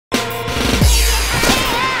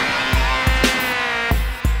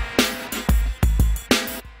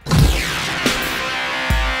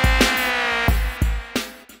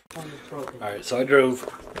Alright, so I drove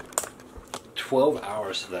 12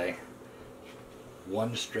 hours today.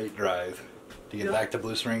 One straight drive to get back to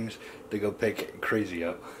Blue Springs to go pick Crazy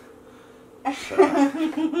up. So,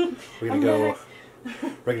 we're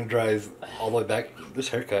gonna drive all the way back. This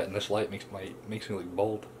haircut and this light makes me look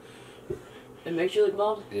bald. It makes you look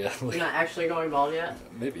bald? Yeah. You're not actually going bald yet?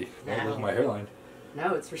 Maybe. No. Look at my hairline.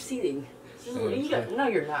 No, it's receding. Yeah, no,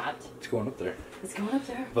 you're not. It's going up there. It's going up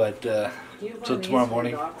there. But so tomorrow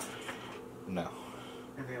morning. No.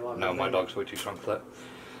 Okay, No, my dog's way too strong for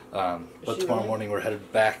that. But tomorrow morning we're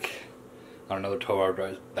headed back on another 12-hour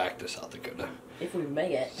drive back to South Dakota. If we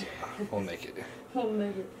make it. So, we'll make it. We'll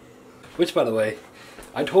make it. Which, by the way,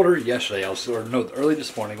 I told her yesterday, early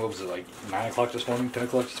this morning, what was it, like 9 o'clock this morning, 10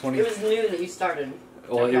 o'clock this morning? It was noon that you started.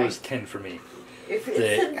 Well, okay. It was 10 for me. It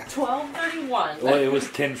said 12:31. Well, it was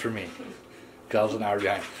 10 for me. Because I was an hour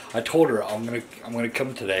behind. I told her I'm gonna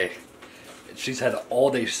come today. She's had all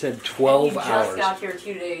day. She said 12 hours. You just got here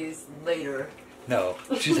 2 days later. No,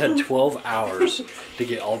 she's had 12 hours to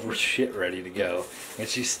get all of her shit ready to go, and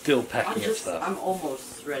she's still packing her stuff. I'm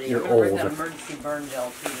almost ready. You're We're gonna bring old. that emergency burn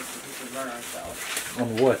gel too, so we can burn ourselves.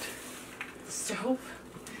 On what? The stove.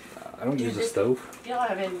 I don't use a stove. Feel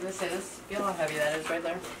how heavy this is. Feel how heavy that is right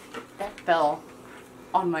there. That fell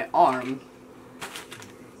on my arm.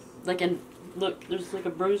 Like look, there's like a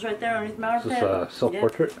bruise right there underneath my armpit. Is this a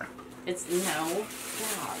self-portrait? Yeah. It's no.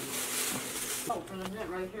 God. Oh, from the vent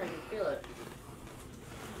right here, I can feel it.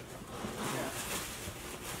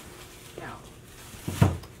 Yeah. Now.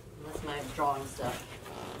 That's my drawing stuff.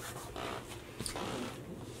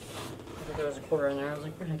 I thought there was a quarter in there. I was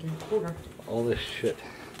like, where'd I get a quarter? All this shit.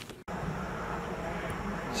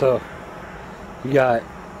 So, you got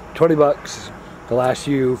 20 bucks to last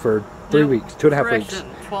you for 3 weeks, 2.5 weeks.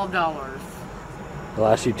 $12. To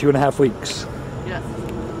last you 2.5 weeks. Yes.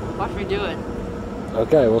 Watch me do it.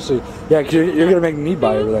 Okay, we'll see. Yeah, because you're going to make me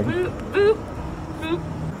buy everything. Boop, boop, boop.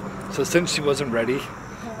 So since she wasn't ready,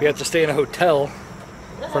 we have to stay in a hotel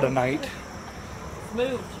for the night. It's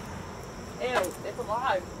moved. Ew, it's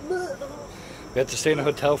alive. We have to stay in a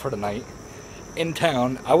hotel for the night. In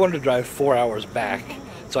town, I wanted to drive 4 hours back,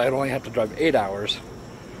 so I'd only have to drive 8 hours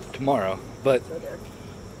tomorrow. But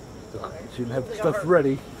she didn't have the stuff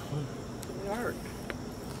ready. It hurt.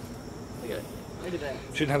 Look at it. Look at that.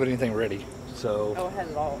 She didn't have anything ready, so Oh, it had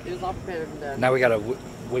it all. It was all prepared and done. now we gotta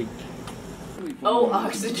wait. Oh,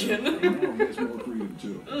 oxygen.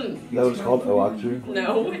 That was called oxygen?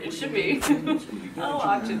 No, it should be. Oh,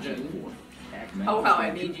 oxygen. Oh, how I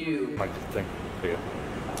need you. Like the thing. There you go.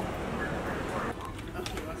 Oh,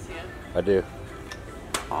 you want to see it? I do.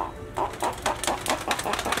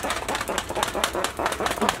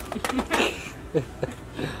 What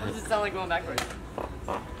does it sound like going backwards?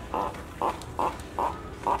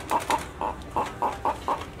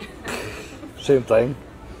 Same thing.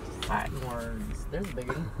 Words. There's a big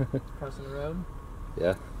one. Crossing the road.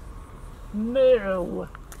 Yeah. Moo.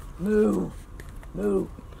 Moo. Moo.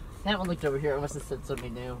 That one looked over here. It must have said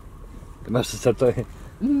something new. It must have said something.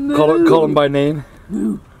 Call him by name.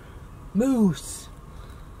 Moo. Moose.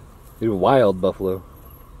 You're a wild buffalo.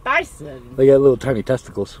 Bison. They got little tiny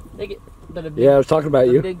testicles. They get, but a big, Yeah, I was talking about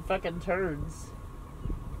you. Big fucking turds.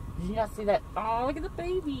 Did you not see that? Oh, look at the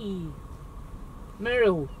baby.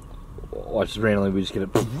 Moo. Watch randomly, we just get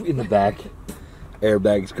it in the back.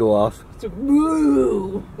 Airbags go off. It's like,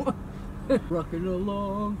 moo. Rocking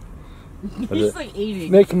along. He's like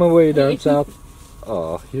eating. Making my way down south.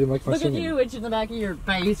 Oh, you didn't like my Look singing. at you itching the back of your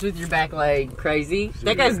face with your back leg. Crazy.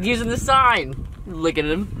 That guy's using the sign. Look at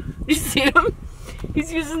him. You see him?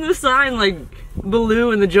 He's using the sign like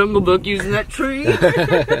Baloo in the Jungle Book using that tree.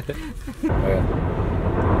 Okay.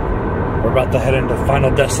 We're about to head into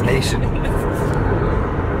Final Destination.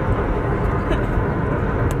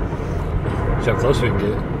 See how close we can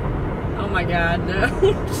get. Oh my god, no.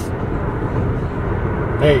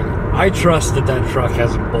 Hey, I trust that truck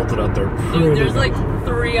hasn't bolted up there. Dude, there's like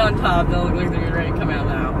 3 on top that look like they're getting ready to come out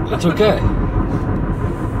now. That's okay.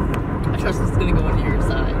 I trust it's gonna go into your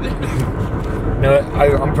side. No,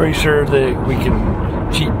 I'm pretty sure that we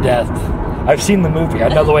can cheat death. I've seen the movie. I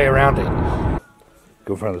know the way around it.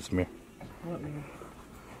 Go in front of this mirror. What mirror?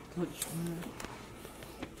 Which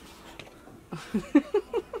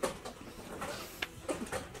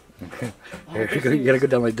Here, you gotta go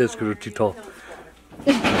down like this because we're too tall.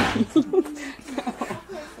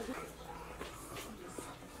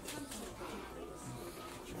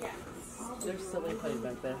 There's silly putty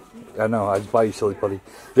back there. I know, I just buy you silly putty.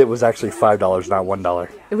 It was actually $5, not $1.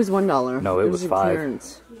 It was $1. No, it was $5.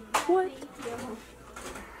 Clearance. What?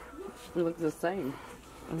 We look the same.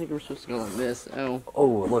 I think we're supposed to go like this. Oh.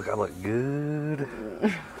 Oh, look, I look good.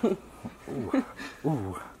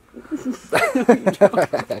 Ooh.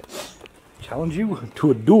 Challenge you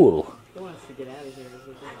to a duel. He wants to get out of here.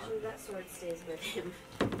 Actually, that sword stays with him.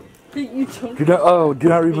 You don't. Do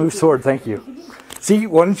not remove sword. Thank you. See,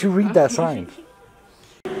 why don't you read that sign?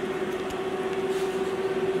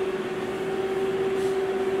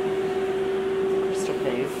 Crystal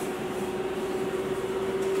cave.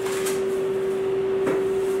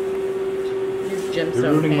 Here's You're gemstone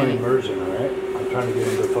ruining my candy. immersion, alright? I'm trying to get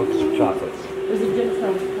into the focus of chocolate. There's a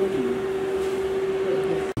gemstone candy.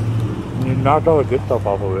 You knocked all the good stuff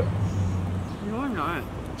off of it. No, I'm not.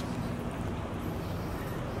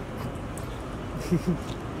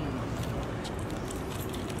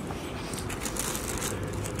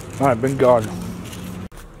 Alright, been gone.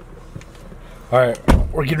 Alright,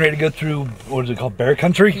 we're getting ready to go through, what is it called, bear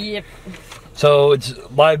country? Yep. So it's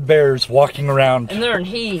live bears walking around And they're in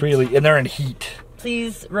heat. freely, and they're in heat.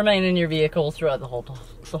 Please remain in your vehicle throughout the whole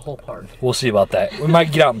park. We'll see about that. We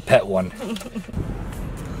might get out and pet one.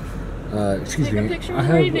 Excuse Take a me. picture I with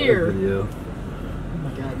have reindeer. a video. Oh my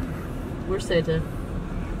god. Where's Santa?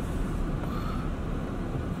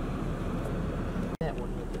 That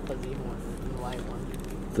one with the fuzzy horn, the white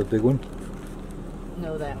one. The big one?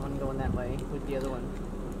 No, that one going that way with the other one.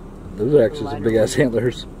 Those are actually some big ass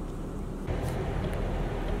antlers.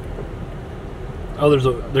 Oh,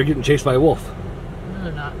 they're getting chased by a wolf. No,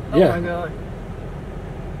 they're not. Oh Yeah. my god.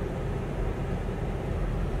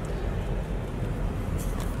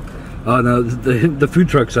 Oh no, the food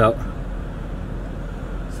truck's out.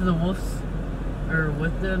 So the wolves are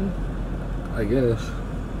with them? I guess.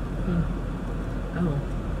 Oh.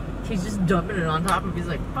 He's just dumping it on top of him. He's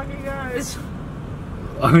like, fuck you guys.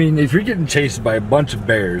 I mean, if you're getting chased by a bunch of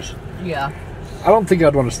bears, Yeah. I don't think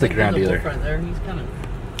I'd want to stick Like, around there's a either. wolf right there. He's kind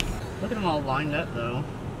of. Look at them all lined up though.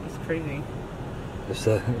 It's crazy. It's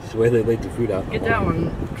the way they laid the food out. Get that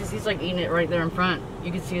one, because he's like eating it right there in front.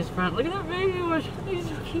 You can see his front. Look at that baby. He's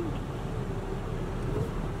so cute.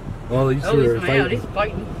 Well, these Oh, two he's are coming out. fighting. He's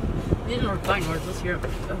fighting. These are fighting words. Let's hear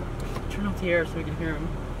him. Oh, turn off the air so we can hear him.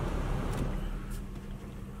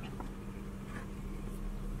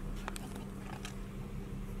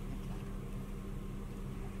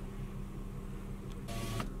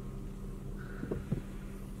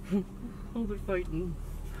 Oh, they're fighting.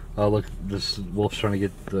 Oh, look, this wolf's trying to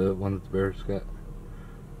get the one that the bear's got.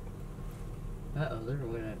 Uh-oh,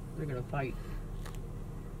 they're gonna fight.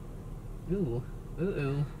 Ooh.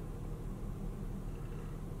 Uh-oh.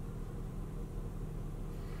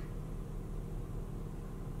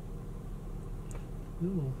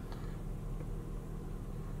 Ooh.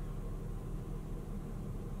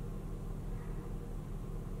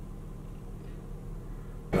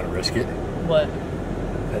 You want to risk it? What?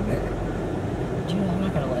 Isn't it? Dude, I'm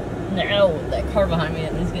not gonna let. No, that car behind me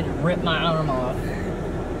is gonna rip my arm off.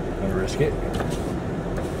 Want to risk it?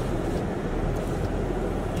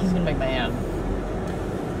 He's gonna make me mad.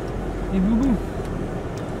 Hey, boo boo.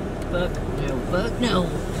 Fuck no. Fuck no.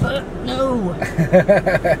 Fuck no.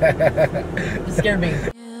 It scared me.